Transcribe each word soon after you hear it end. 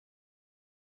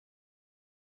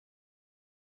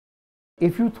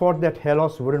If you thought that hair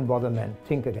loss wouldn't bother men,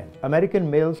 think again. American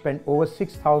males spend over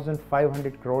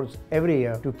 6,500 crores every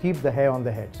year to keep the hair on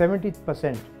the head.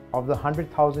 70% of the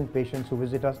 100,000 patients who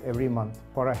visit us every month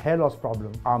for a hair loss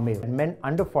problem are male. And men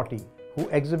under 40 who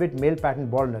exhibit male pattern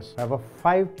baldness have a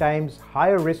 5 times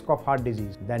higher risk of heart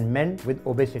disease than men with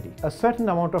obesity. A certain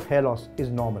amount of hair loss is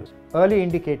normal. Early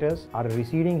indicators are a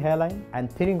receding hairline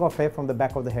and thinning of hair from the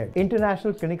back of the head.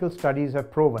 International clinical studies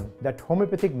have proven that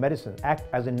homeopathic medicine acts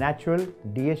as a natural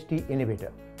DHT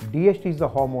inhibitor. DHT is the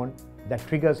hormone that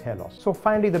triggers hair loss. So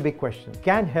finally the big question,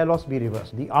 can hair loss be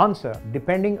reversed? The answer,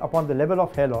 depending upon the level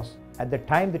of hair loss at the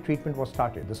time the treatment was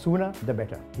started, the sooner the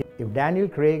better. If Daniel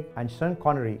Craig and Sean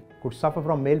Connery could suffer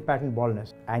from male pattern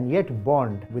baldness and yet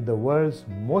bond with the world's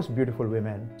most beautiful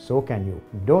women, so can you.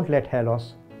 Don't let hair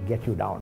loss get you down.